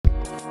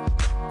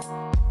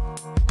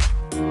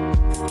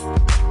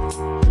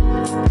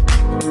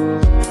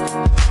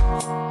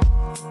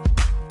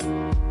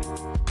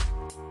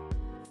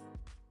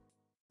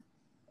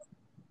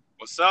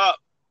What's up?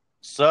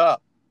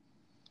 Sup?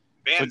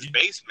 So Ben's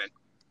basement.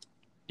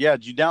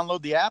 did you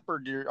download the app or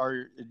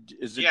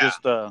is it Yeah.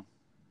 just Oh,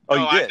 No,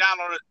 you I did.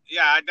 downloaded.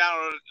 Yeah, I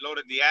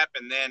downloaded the app,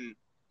 and then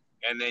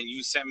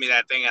you sent me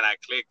that thing, and I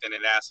clicked, and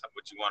it asked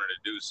what you wanted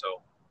to do.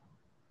 So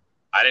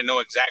I didn't know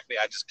exactly.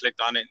 I just clicked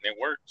on it, and it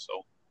worked.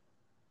 So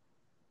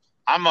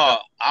Uh,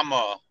 I'm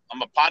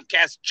a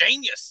podcast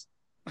genius.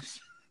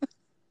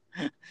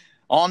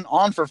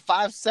 on for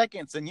 5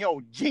 seconds and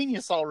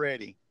genius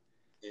already.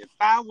 If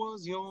I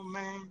was your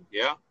man,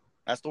 yeah,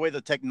 That's the way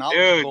the dude.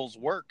 technologicals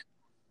work.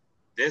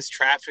 This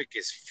traffic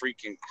is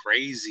freaking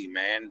crazy,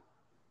 man.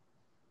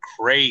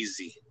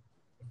 Crazy.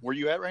 Where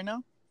you at right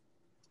now?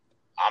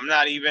 I'm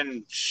not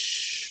even.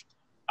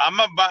 I'm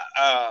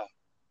about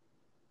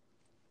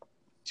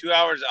 2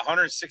 hours,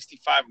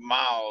 165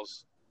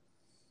 miles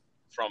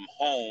from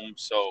home.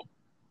 So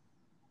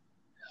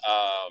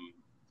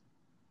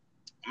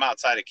I'm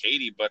outside of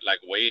Katy, but like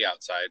way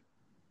outside.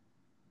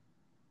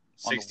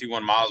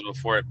 61 miles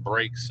before it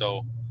breaks.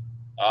 So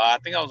I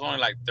think I was only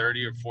like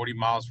 30 or 40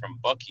 miles from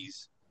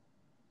Buc-ee's.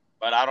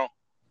 But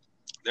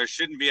there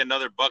shouldn't be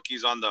another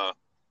Buc-ee's on the.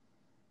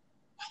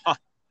 Wow.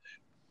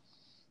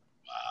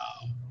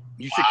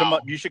 You should come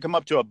up. You should come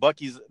up to a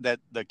Buc-ee's,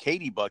 the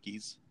Katy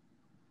Buc-ee's.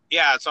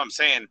 Yeah, that's what I'm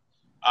saying.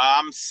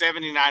 I'm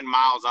 79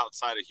 miles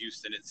outside of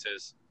Houston. It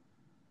says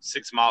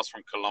 6 miles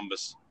from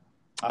Columbus.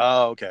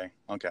 Oh, okay.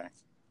 Yeah,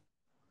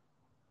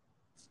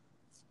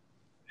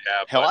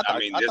 hell, but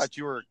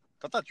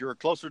I thought you were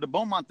closer to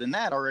Beaumont than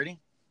that already.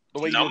 The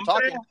way you were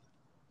talking.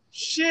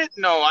 Shit,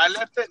 no, I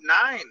left at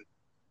 9.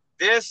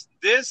 This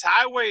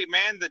highway,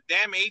 man, the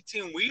damn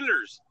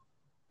 18-wheelers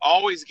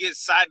always get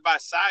side by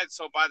side.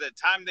 So by the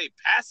time they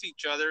pass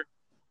each other,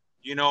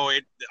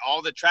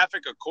 all the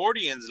traffic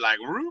accordions like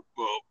roop,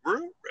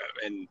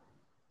 and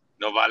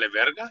no vale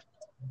verga.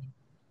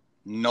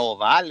 No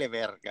vale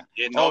verga.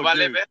 Yeah, no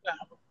vale verga.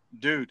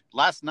 Dude,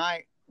 last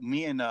night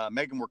me and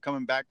Megan were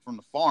coming back from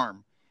the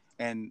farm,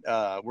 and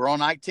we're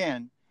on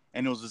I-10,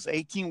 and it was this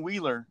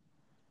 18-wheeler.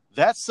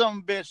 That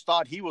some bitch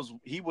thought he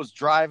was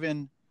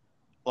driving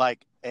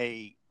like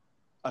a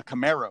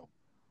Camaro.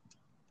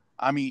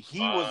 I mean,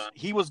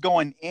 he was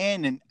going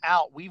in and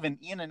out, weaving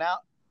in and out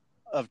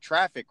of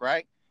traffic,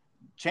 right?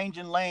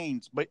 Changing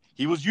lanes, but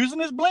he was using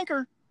his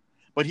blinker,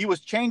 but he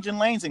was changing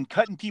lanes and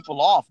cutting people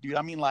off, dude.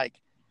 I mean, like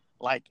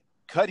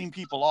cutting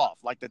people off.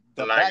 Like the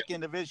back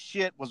end of his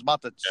shit was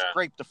about to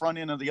scrape the front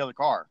end of the other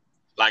car.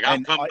 Like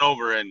I'm coming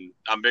over and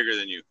I'm bigger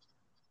than you.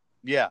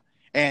 Yeah,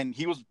 and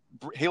he was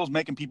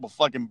making people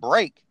fucking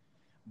brake,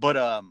 but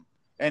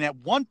and at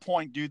one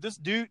point,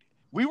 dude,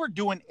 we were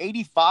doing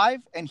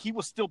 85 and he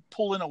was still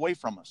pulling away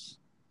from us.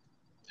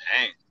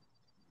 Dang.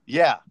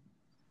 Yeah.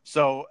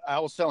 So I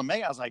was telling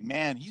Megan, I was like,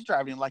 man, he's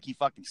driving like he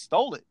fucking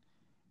stole it.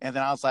 And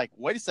then I was like,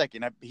 wait a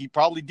second, he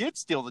probably did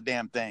steal the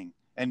damn thing,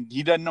 and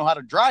he doesn't know how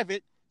to drive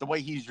it the way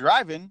he's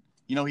driving.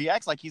 He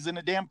acts like he's in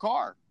a damn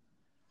car.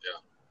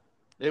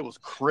 Yeah. It was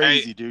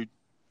crazy, dude.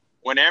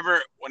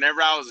 Whenever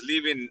I was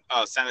leaving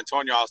San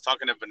Antonio, I was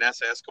talking to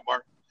Vanessa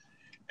Escobar,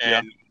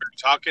 and we were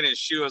talking, and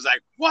she was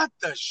like, what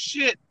the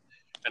shit?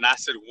 And I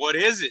said, what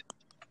is it?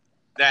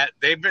 That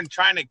they've been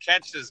trying to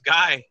catch this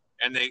guy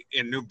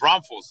in New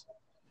Braunfels,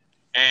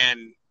 and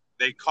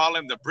they call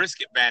him the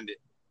Brisket Bandit.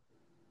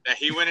 That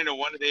he went into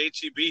one of the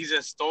HEBs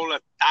and stole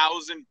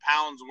 1,000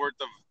 pounds worth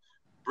of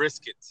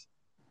briskets.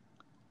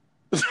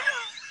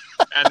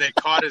 And they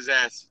caught his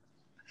ass.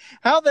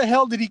 How the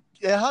hell did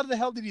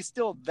he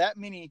steal that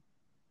many?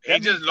 He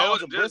just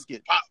loads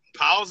brisket,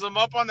 piles them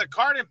up on the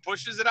cart and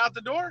pushes it out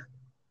the door.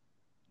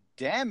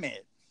 Damn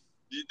it!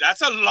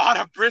 That's a lot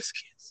of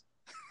briskets.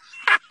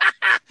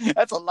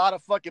 That's a lot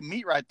of fucking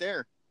meat right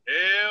there.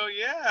 Hell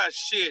yeah,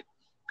 shit.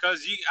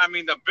 Because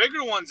the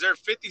bigger ones, they're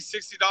 $50,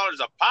 $60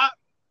 a pop.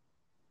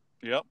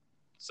 Yep.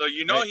 So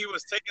he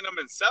was taking them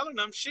and selling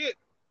them. Shit.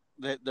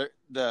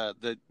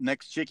 The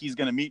next chick he's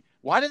gonna meet.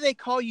 Why do they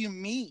call you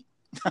meat?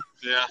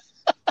 Yeah.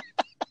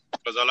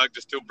 Because I like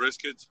to steal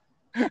briskets.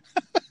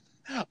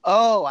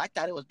 Oh, I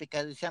thought it was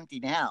because of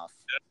something else.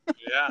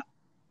 Yeah.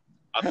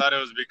 I thought it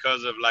was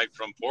because of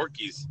from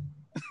Porky's.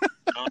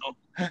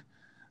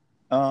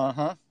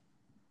 Uh-huh.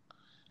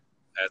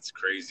 That's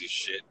crazy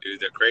shit,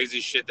 dude. The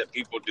crazy shit that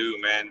people do,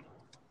 man.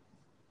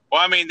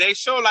 Well, they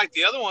show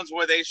the other ones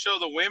where they show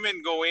the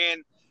women go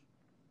in,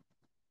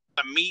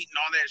 the meat and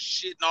all that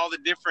shit and all the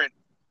different,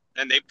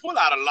 and they pull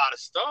out a lot of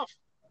stuff.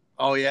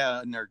 Oh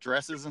yeah, and their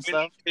dresses and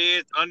stuff.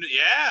 Yeah,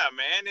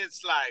 man.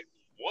 It's like,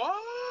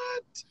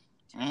 what?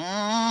 Mm-hmm.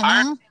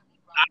 I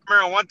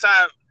remember one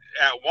time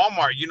at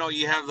Walmart,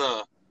 you have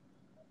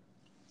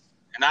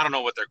and I don't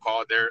know what they're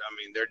called. They're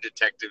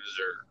detectives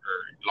or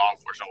law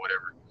enforcement or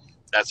whatever.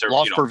 That's their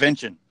loss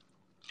prevention.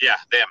 Yeah,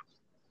 them.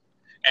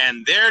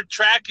 And they're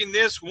tracking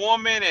this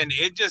woman, and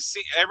it just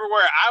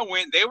everywhere I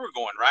went, they were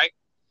going, right?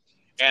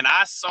 And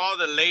I saw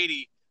the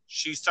lady,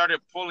 she started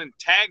pulling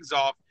tags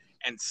off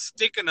and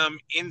sticking them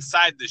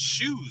inside the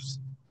shoes.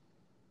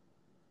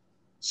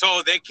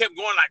 So they kept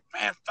going like,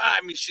 man,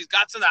 she's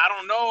got something, I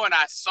don't know. And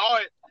I saw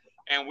it,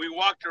 And we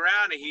walked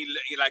around, and he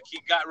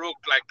got real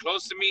like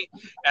close to me,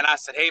 and I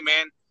said, "Hey,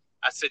 man,"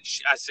 I said,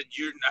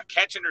 "You're not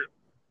catching her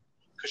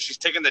because she's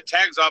taking the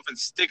tags off and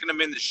sticking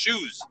them in the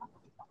shoes."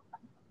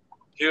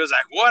 He was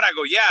like, "What?" I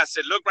go, "Yeah." I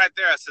said, "Look right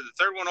there." I said, "The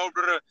third one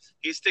over."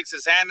 He sticks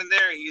his hand in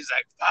there. He's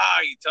like, "Ah!"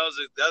 He tells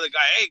the other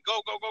guy, "Hey,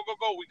 go, go, go, go,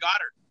 go! We got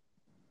her."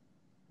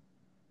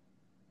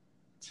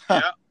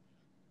 Yeah,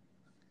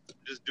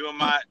 just doing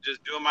my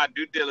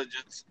due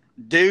diligence.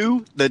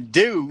 Due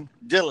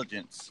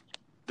diligence.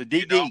 The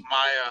DD. You know,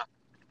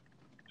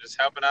 just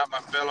helping out my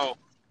fellow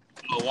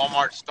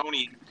Walmart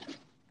Stony.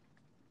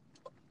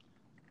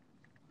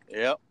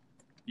 Yep,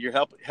 you're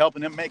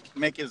helping him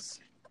make his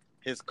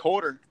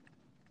quarter.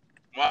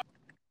 Well,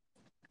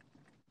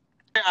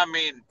 I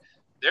mean,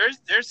 there's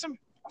some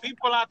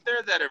people out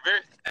there that are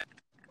very.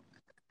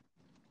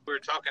 We were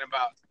talking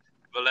about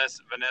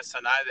Vanessa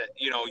and I that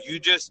you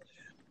just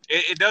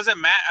it doesn't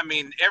matter. I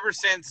mean, ever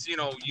since you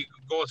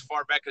go as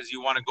far back as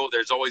you want to go,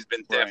 there's always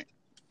been theft. Right.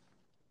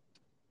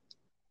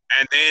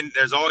 And then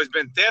there's always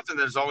been theft, and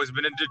there's always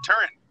been a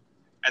deterrent.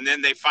 And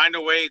then they find a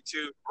way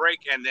to break,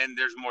 and then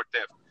there's more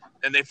theft.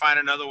 Then they find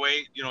another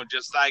way,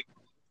 just like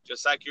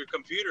your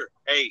computer.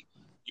 Hey,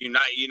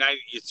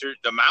 it's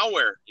the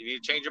malware. You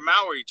need to change your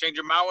malware. You change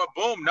your malware,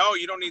 boom. No,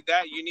 you don't need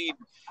that. You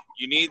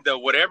need the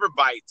whatever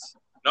bytes.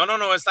 No,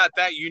 it's not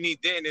that. You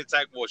need that. And it's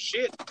like, well,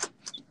 shit.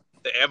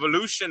 The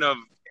evolution of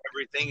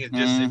everything is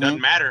just it doesn't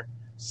matter.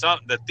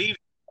 The thieves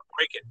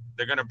break it.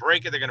 They're gonna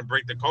break it. They're gonna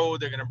break the code.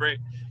 They're gonna break.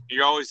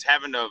 You're always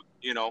having to,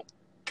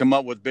 come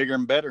up with bigger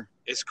and better.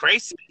 It's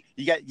crazy.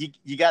 You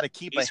got to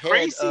keep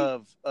ahead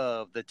of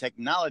the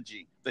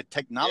technology, the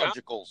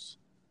technologicals.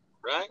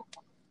 Yeah. Right.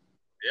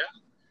 Yeah.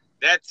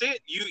 That's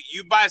it.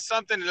 You buy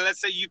something, and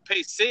let's say you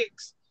pay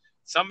 $6.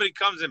 Somebody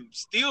comes and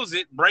steals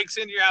it, breaks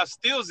into your house,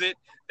 steals it.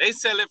 They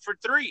sell it for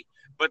 $3.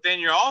 But then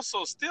you're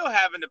also still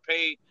having to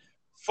pay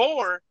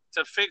 $4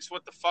 to fix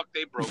what the fuck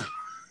they broke.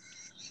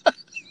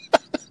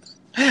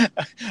 I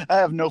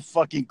have no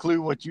fucking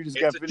clue what you just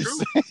got finished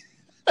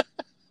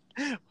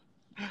saying.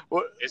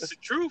 It's the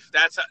truth.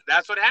 That's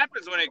what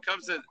happens when it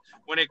comes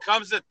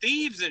to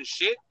thieves and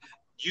shit.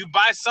 You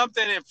buy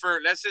something, and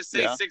for let's just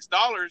say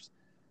 $6,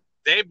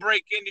 they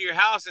break into your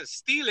house and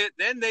steal it.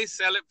 Then they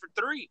sell it for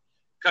 $3,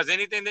 because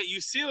anything that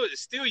you steal,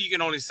 you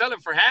can only sell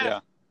it for half. Yeah.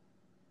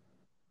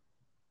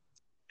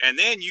 And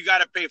then you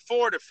got to pay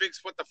 $4 to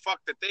fix what the fuck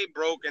that they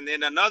broke, and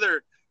then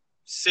another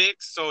 $6,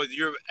 so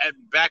you're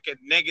back at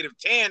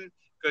 -10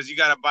 because you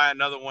got to buy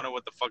another one of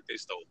what the fuck they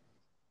stole.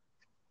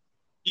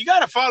 You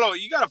got to follow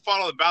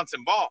the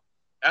bouncing ball.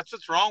 That's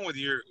what's wrong with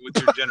your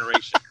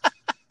generation.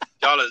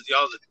 y'all's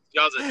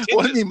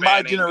What do you mean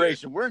my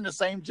generation? Good. We're in the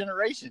same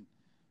generation,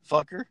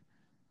 fucker.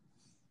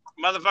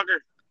 Motherfucker.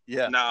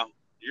 Yeah. No,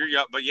 you're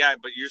young, but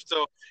you're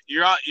still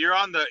you're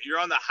on the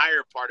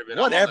higher part of it.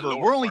 Whatever.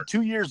 We're only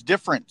 2 years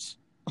difference.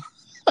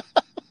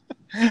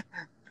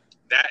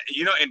 That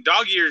in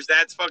dog years,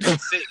 that's fucking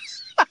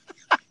 6.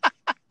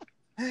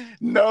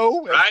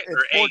 No, right? It's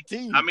or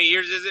 14. 8. How many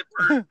years is it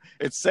for?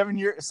 It's 7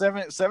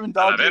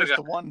 dog years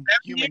to 1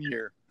 human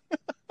year.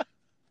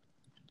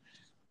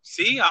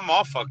 See, I'm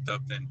all fucked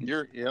up then.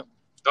 Yep.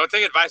 Don't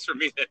take advice from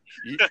me then.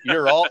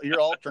 You're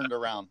all turned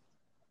around.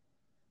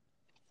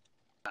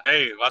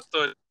 Hey, what's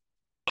the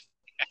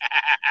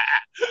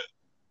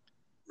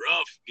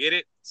rough? Get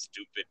it?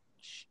 Stupid.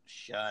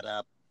 Shut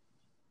up.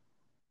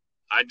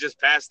 I just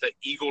passed the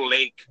Eagle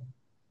Lake.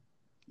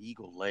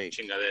 Eagle Lake.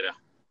 Chingadera.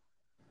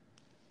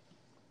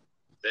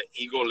 The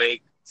Eagle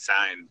Lake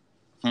sign.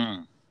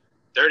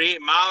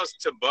 38 miles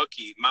to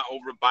Bucky. My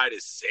overbite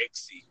is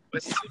sexy.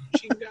 What's up,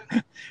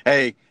 chinga?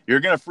 Hey, you're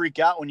gonna freak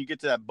out when you get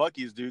to that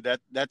Bucky's, dude.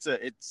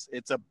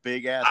 It's a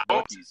big ass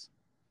Bucky's.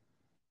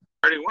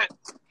 I already went.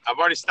 I've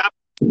already stopped.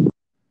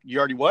 You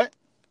already what?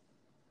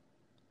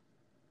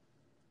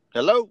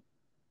 Hello?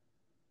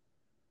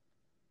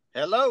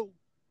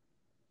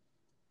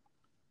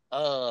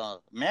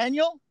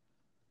 Manuel?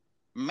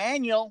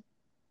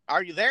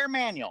 Are you there,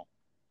 Manuel?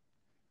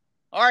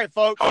 All right,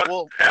 folks.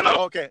 Hello.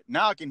 Okay,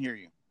 now I can hear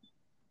you.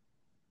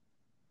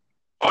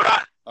 Hold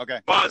on.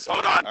 Okay. Buzz,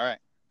 hold on. All right.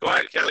 Go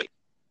ahead, Kelly.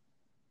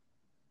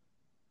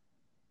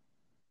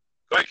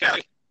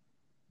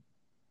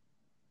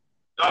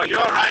 No, you're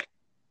all right.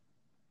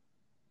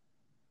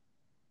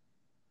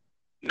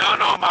 No,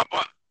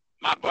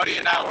 my buddy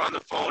and I were on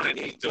the phone, and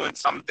he's doing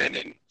something,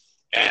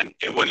 and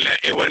it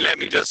wouldn't let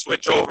me just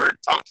switch over and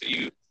talk to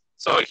you.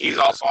 So he's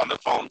also on the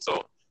phone.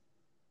 So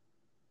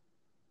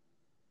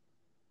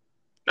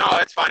no,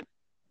 it's fine.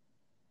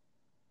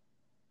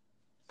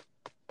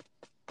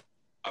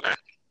 Okay. All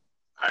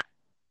right.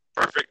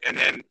 Perfect. And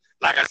then,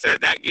 like I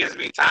said, that gives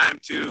me time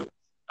to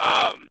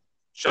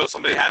show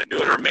somebody how to do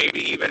it, or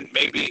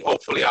maybe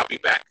hopefully I'll be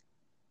back.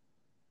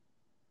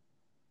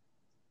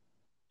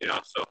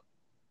 So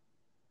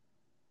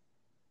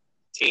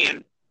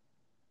 10.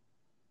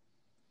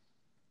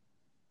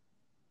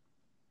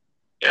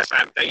 Yes,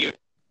 ma'am. Thank you.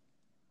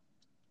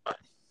 Bye.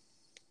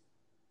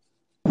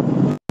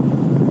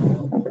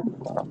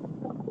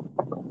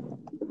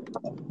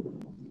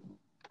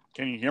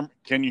 Can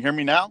you hear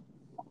me now?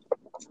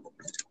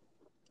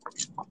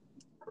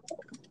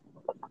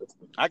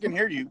 I can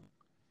hear you.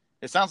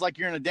 It sounds like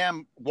you're in a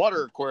damn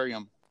water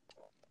aquarium.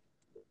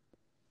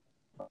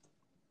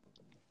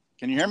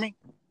 Can you hear me?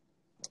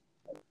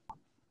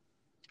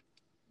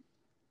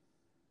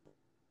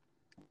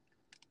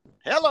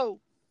 Hello.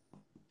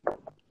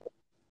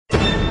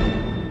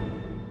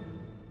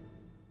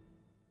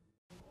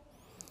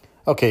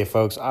 Okay,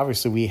 folks,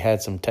 obviously we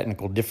had some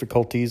technical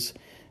difficulties.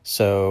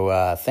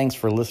 So thanks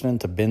for listening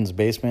to Ben's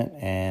Basement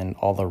and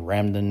all the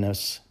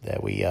randomness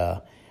that we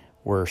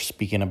were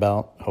speaking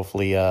about.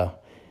 Hopefully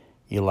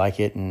you like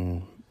it,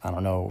 and I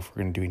don't know if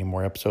we're going to do any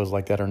more episodes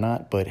like that or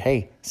not. But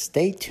hey,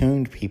 stay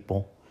tuned,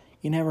 people.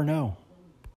 You never know.